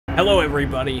Hello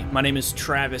everybody, my name is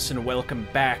Travis and welcome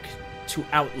back to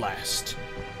Outlast.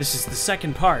 This is the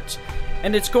second part,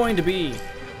 and it's going to be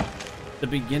the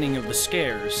beginning of the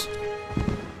scares.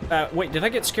 Wait, did I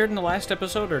get scared in the last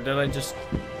episode, or did I just...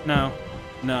 No,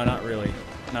 not really.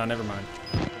 No, never mind.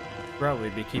 Probably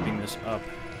be keeping this up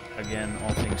again,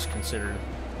 all things considered.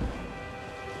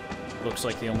 Looks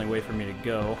like the only way for me to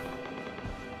go.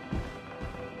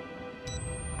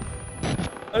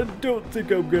 I don't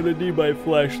think I'm gonna need my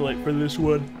flashlight for this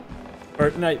one.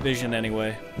 Or night vision,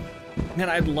 anyway. Man,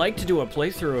 I'd like to do a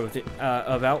playthrough of,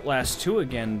 of Outlast 2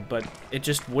 again, but it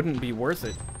just wouldn't be worth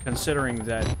it, considering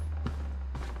that,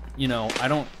 you know, I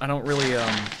don't really,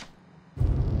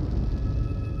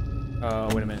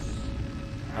 wait a minute.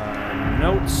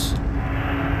 Notes.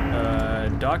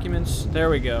 Documents. There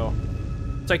we go.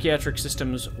 Psychiatric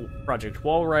Systems Project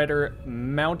Wallrider,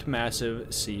 Mount Massive,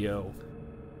 CO.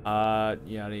 Yada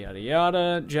yada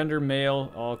yada, gender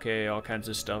male, okay, all kinds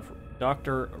of stuff.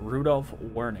 Dr. Rudolph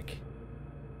Wernick.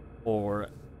 Or,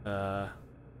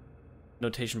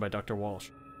 notation by Dr.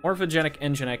 Walsh. Morphogenic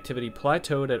engine activity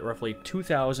plateaued at roughly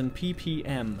 2,000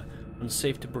 ppm,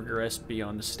 unsafe to progress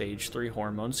beyond the stage 3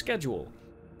 hormone schedule.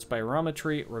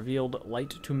 Spirometry revealed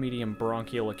light to medium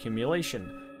bronchial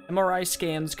accumulation. MRI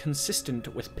scans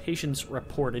consistent with patient's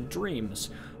reported dreams.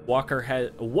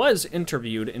 Walker was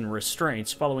interviewed in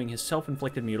restraints following his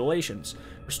self-inflicted mutilations.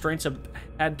 Restraints have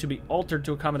had to be altered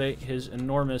to accommodate his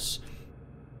enormous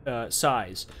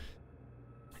size.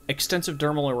 Extensive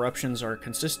dermal eruptions are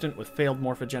consistent with failed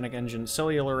morphogenic engine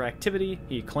cellular activity.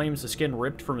 He claims the skin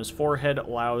ripped from his forehead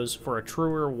allows for a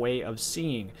truer way of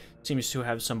seeing. Seems to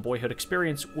have some boyhood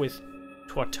experience with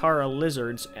Tuatara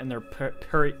lizards and their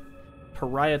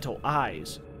parietal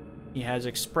eyes. He has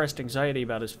expressed anxiety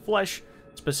about his flesh,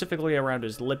 specifically around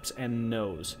his lips and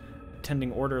nose.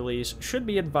 Attending orderlies should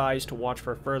be advised to watch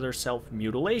for further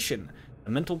self-mutilation.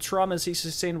 The mental traumas he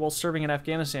sustained while serving in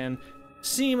Afghanistan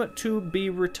seem to be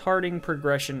retarding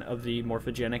progression of the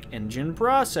morphogenic engine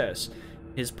process.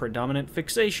 His predominant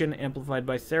fixation, amplified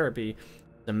by therapy,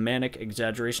 the manic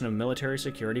exaggeration of military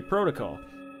security protocol.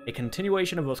 A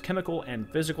continuation of both chemical and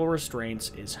physical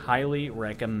restraints is highly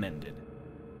recommended.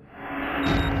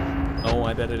 Oh,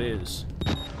 I bet it is.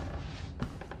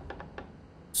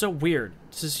 So weird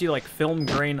to see, like, film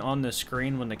grain on the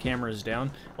screen when the camera is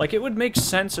down. Like, it would make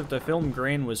sense if the film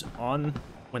grain was on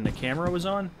when the camera was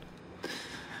on.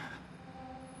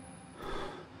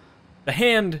 The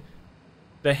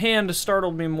hand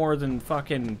startled me more than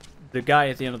fucking the guy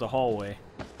at the end of the hallway.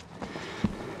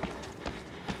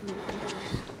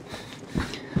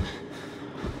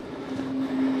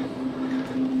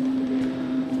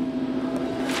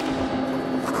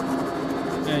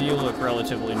 Yeah, you look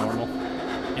relatively normal.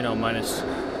 You know, minus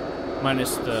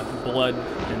the blood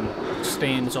and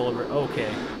stains all over.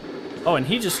 Okay. Oh, and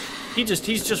he's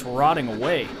just rotting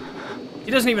away.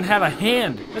 He doesn't even have a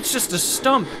hand. That's just a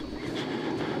stump.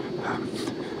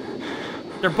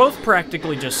 They're both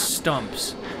practically just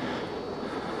stumps.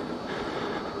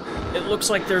 It looks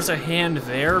like there's a hand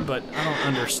there, but I don't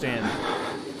understand.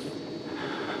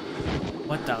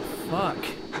 What the fuck?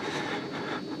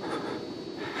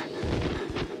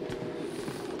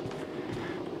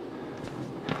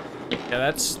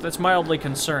 Yeah, that's mildly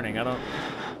concerning. I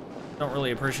don't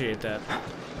really appreciate that.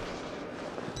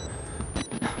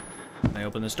 Can I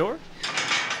open this door?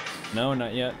 No,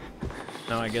 not yet.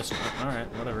 No, I guess not. Alright,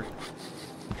 whatever.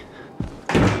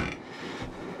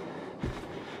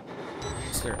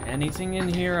 Is there anything in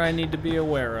here I need to be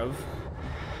aware of?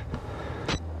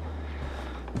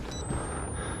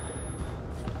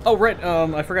 Oh, right,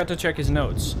 I forgot to check his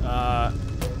notes.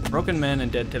 Broken men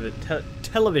and dead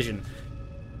television.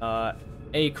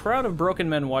 A crowd of broken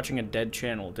men watching a dead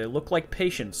channel. They look like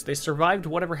patients. They survived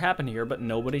whatever happened here, but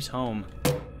nobody's home.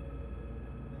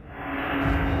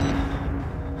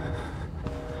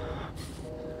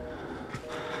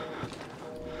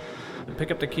 Pick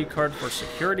up the key card for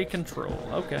security control.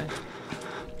 Okay.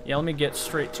 Yeah, let me get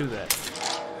straight to that.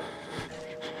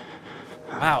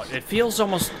 Wow, it feels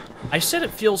almost... I said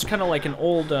it feels kind of like an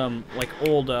old,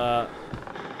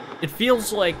 it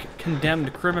feels like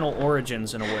Condemned Criminal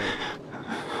Origins in a way.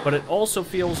 But it also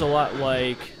feels a lot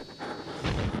like...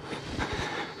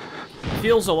 It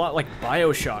feels a lot like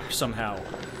BioShock somehow.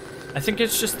 I think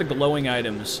it's just the glowing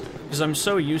items, because I'm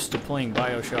so used to playing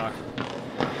BioShock.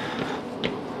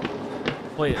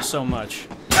 Play it so much.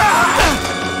 Get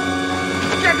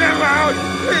them out!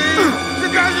 Please! You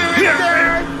guys are in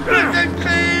there! Listen,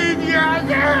 please! Yeah,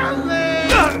 yeah,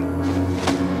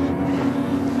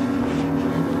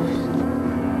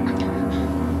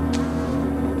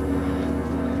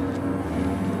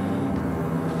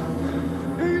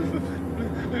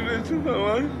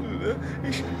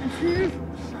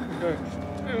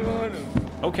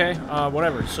 Okay,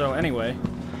 whatever. So anyway.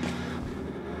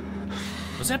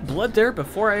 Was that blood there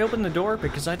before I opened the door?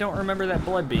 Because I don't remember that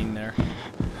blood being there.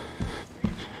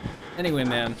 Anyway,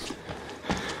 man.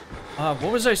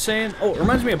 What was I saying? Oh, it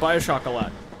reminds me of BioShock a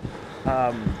lot.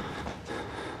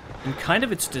 And kind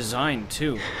of its design,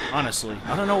 too, honestly.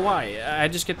 I don't know why. I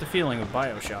just get the feeling of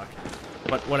BioShock.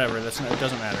 But whatever, it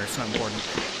doesn't matter. It's not important.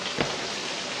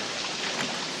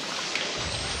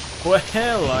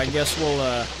 Well, I guess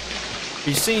we'll,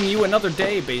 be seeing you another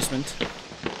day, basement.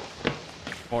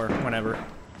 Or whenever.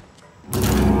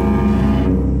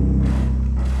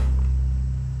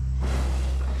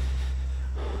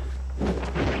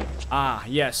 Ah,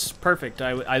 yes, perfect.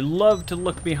 I love to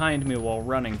look behind me while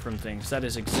running from things. That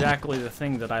is exactly the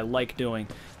thing that I like doing.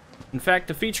 In fact,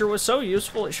 the feature was so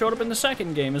useful, it showed up in the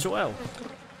second game as well.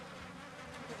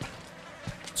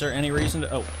 Is there any reason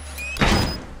to... Oh.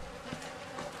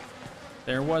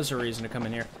 There was a reason to come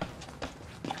in here.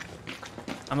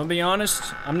 I'm gonna be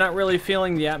honest, I'm not really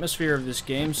feeling the atmosphere of this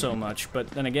game so much, but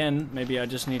then again, maybe I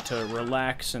just need to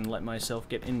relax and let myself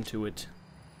get into it.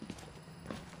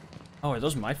 Oh, are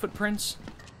those my footprints?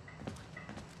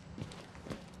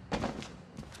 Oh,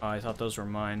 I thought those were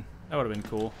mine. That would have been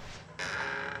cool.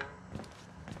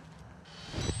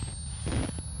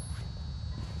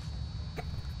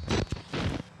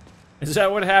 Is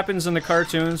that what happens in the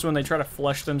cartoons when they try to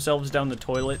flush themselves down the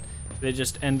toilet? They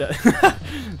just end up...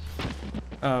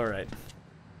 Alright.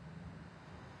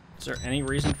 Is there any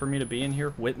reason for me to be in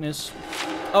here? Witness?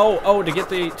 Oh, to get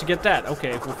that.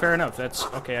 Okay, well, fair enough. That's...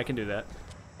 Okay, I can do that.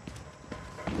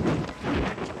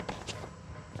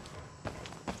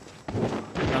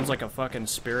 Sounds like a fucking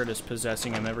spirit is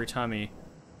possessing him every time he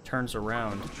turns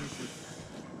around.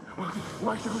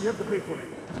 Why should we have to pay for it?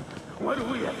 Why do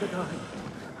we have to die?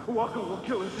 Walker will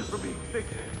kill us just for being sick.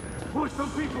 We're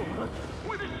some people.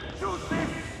 We didn't choose this.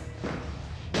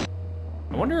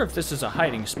 I wonder if this is a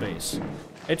hiding space.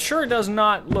 It sure does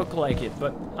not look like it,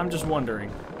 but I'm just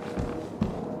wondering.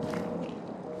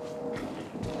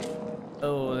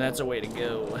 Oh, that's a way to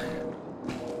go.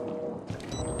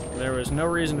 There was no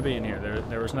reason to be in here.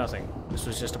 There was nothing. This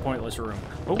was just a pointless room.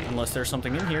 Oh, unless there's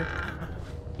something in here.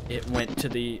 It went to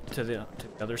the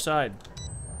other side.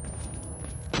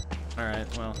 All right.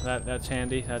 Well, that's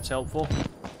handy. That's helpful.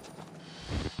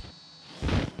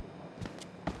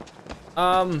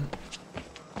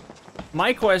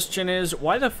 My question is,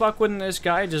 why the fuck wouldn't this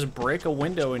guy just break a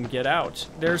window and get out?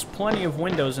 There's plenty of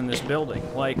windows in this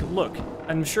building. Like, look,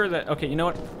 I'm sure that... Okay, you know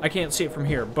what? I can't see it from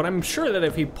here, but I'm sure that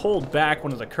if he pulled back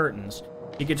one of the curtains,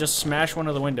 he could just smash one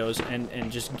of the windows and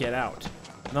just get out.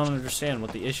 I don't understand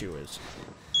what the issue is.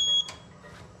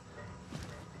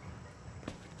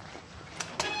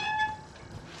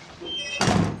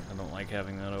 I don't like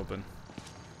having that open.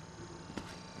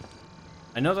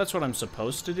 I know that's what I'm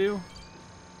supposed to do.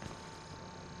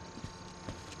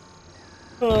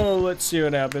 Oh, let's see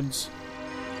what happens.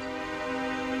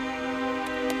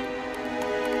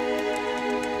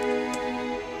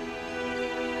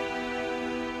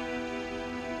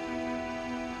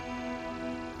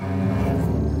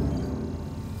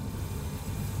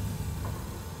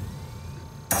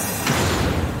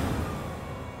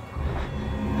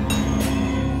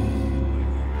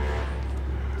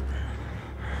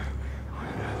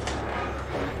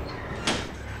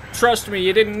 Trust me,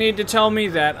 you didn't need to tell me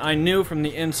that. I knew from the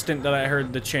instant that I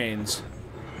heard the chains.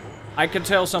 I could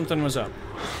tell something was up.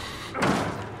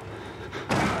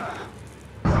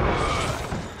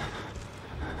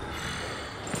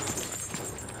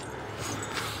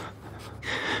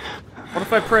 What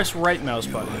if I press right mouse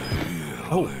button?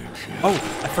 Oh,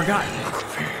 I forgot.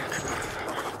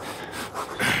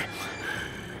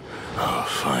 I'll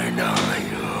find all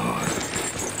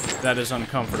yours. That is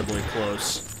uncomfortably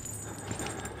close.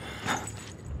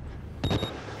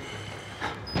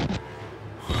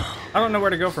 I don't know where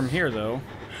to go from here, though.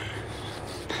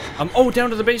 Oh, down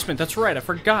to the basement. That's right. I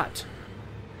forgot.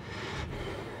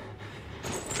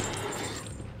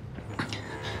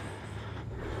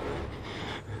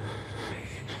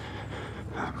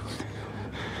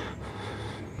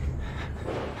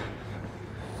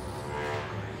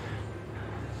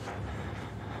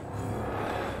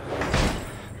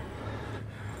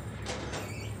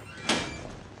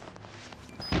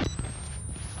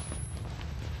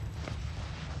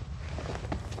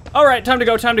 Alright, time to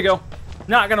go, time to go.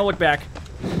 Not gonna look back.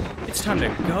 It's time to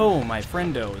go, my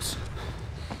friendos.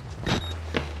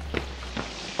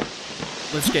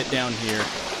 Let's get down here.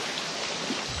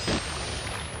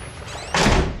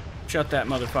 Shut that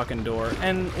motherfucking door.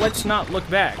 And let's not look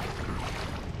back.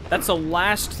 That's the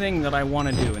last thing that I want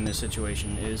to do in this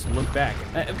situation, is look back.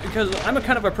 Because I'm a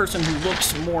kind of a person who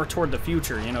looks more toward the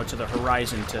future, you know, to the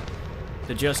horizon,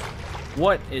 to just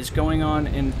what is going on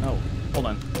in... Oh, hold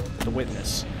on. The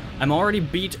witness. I'm already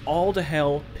beat all to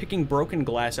hell, picking broken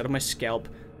glass out of my scalp,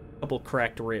 a couple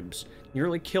cracked ribs.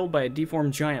 Nearly killed by a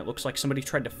deformed giant, looks like somebody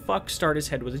tried to start his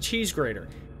head with a cheese grater.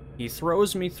 He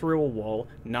throws me through a wall,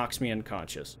 knocks me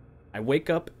unconscious. I wake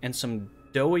up and some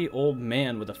doughy old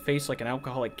man with a face like an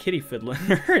alcoholic kitty fiddler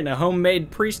in a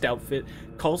homemade priest outfit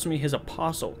calls me his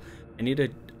apostle. I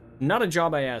need not a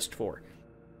job I asked for.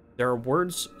 There are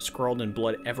words scrawled in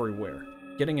blood everywhere,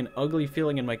 getting an ugly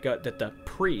feeling in my gut that the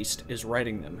priest is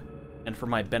writing them, and for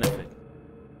my benefit.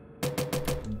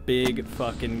 Big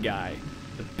fucking guy.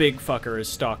 The big fucker is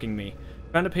stalking me.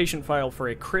 Found a patient file for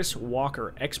a Chris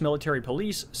Walker, ex-military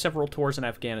police, several tours in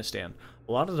Afghanistan.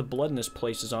 A lot of the blood in this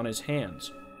place is on his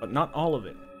hands, but not all of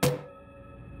it.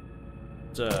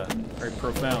 It's very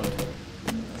profound.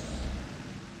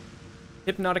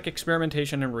 Hypnotic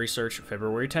experimentation and research,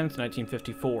 February 10th,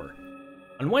 1954.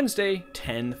 On Wednesday,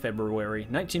 10 February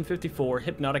 1954,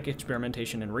 hypnotic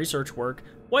experimentation and research work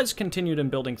was continued in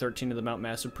Building 13 of the Mount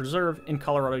Massive Preserve in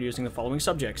Colorado using the following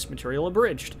subjects. Material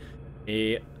abridged.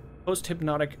 A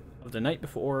post-hypnotic of the night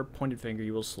before, pointed finger,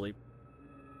 you will sleep,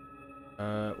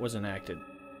 was enacted.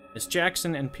 Miss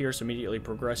Jackson and Pierce immediately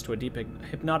progressed to a deep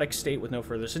hypnotic state with no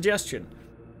further suggestion.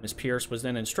 Miss Pierce was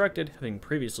then instructed, having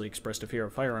previously expressed a fear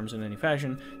of firearms in any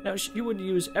fashion, now she would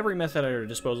use every method at her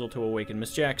disposal to awaken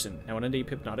Miss Jackson, now in a deep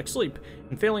hypnotic sleep.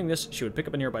 In failing this, she would pick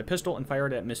up a nearby pistol and fire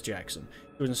it at Miss Jackson.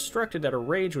 She was instructed that her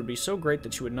rage would be so great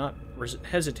that she would not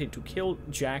hesitate to kill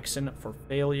Jackson for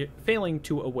failing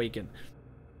to awaken.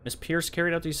 Miss Pierce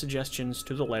carried out these suggestions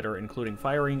to the letter, including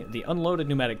firing the unloaded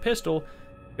pneumatic pistol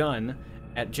gun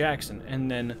at Jackson, and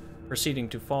then proceeding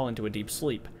to fall into a deep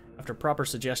sleep. After proper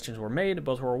suggestions were made,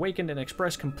 both were awakened and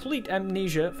expressed complete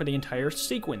amnesia for the entire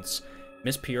sequence.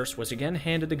 Miss Pierce was again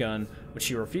handed the gun, which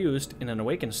she refused, in an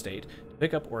awakened state, to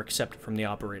pick up or accept from the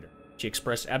operator. She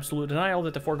expressed absolute denial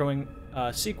that the foregoing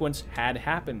sequence had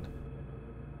happened.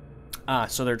 Ah,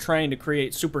 so they're trying to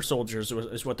create super soldiers,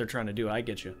 is what they're trying to do. I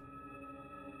get you.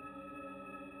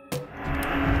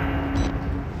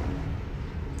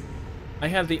 I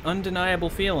have the undeniable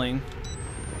feeling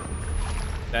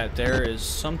that there is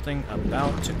something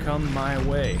about to come my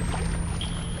way.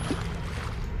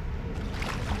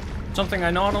 Something I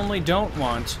not only don't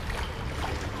want,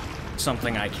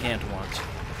 something I can't want.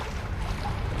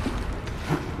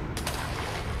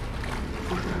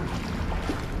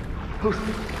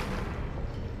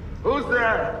 Who's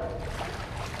there?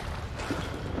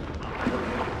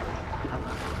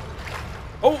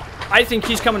 Oh, I think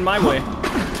he's coming my way.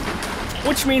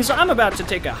 Which means I'm about to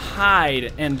take a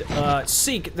hide and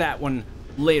seek that one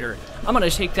later. I'm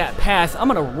gonna take that path. I'm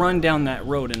gonna run down that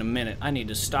road in a minute. I need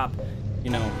to stop,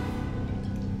 you know.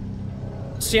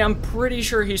 See, I'm pretty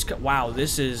sure he's... Wow,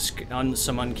 this is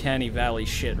some uncanny valley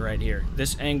shit right here.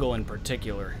 This angle in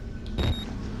particular.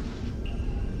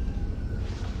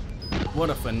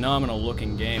 What a phenomenal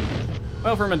looking game.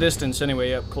 Well, from a distance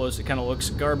anyway, up close it kind of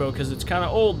looks garbo because it's kind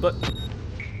of old, but...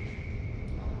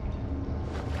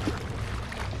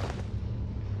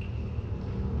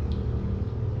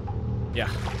 Yeah,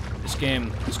 this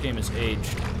game is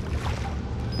aged.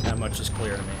 That much is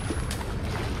clear to me.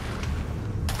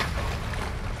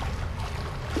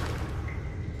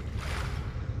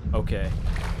 Okay.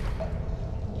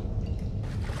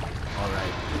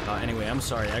 Alright. Anyway, I'm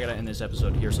sorry. I gotta end this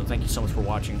episode here, so thank you so much for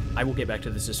watching. I will get back to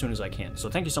this as soon as I can. So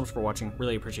thank you so much for watching.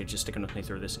 Really appreciate you sticking with me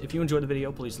through this. If you enjoyed the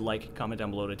video, please like, comment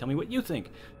down below to tell me what you think.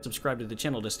 Subscribe to the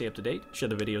channel to stay up to date. Share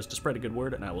the videos to spread a good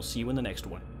word, and I will see you in the next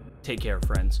one. Take care,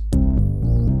 friends.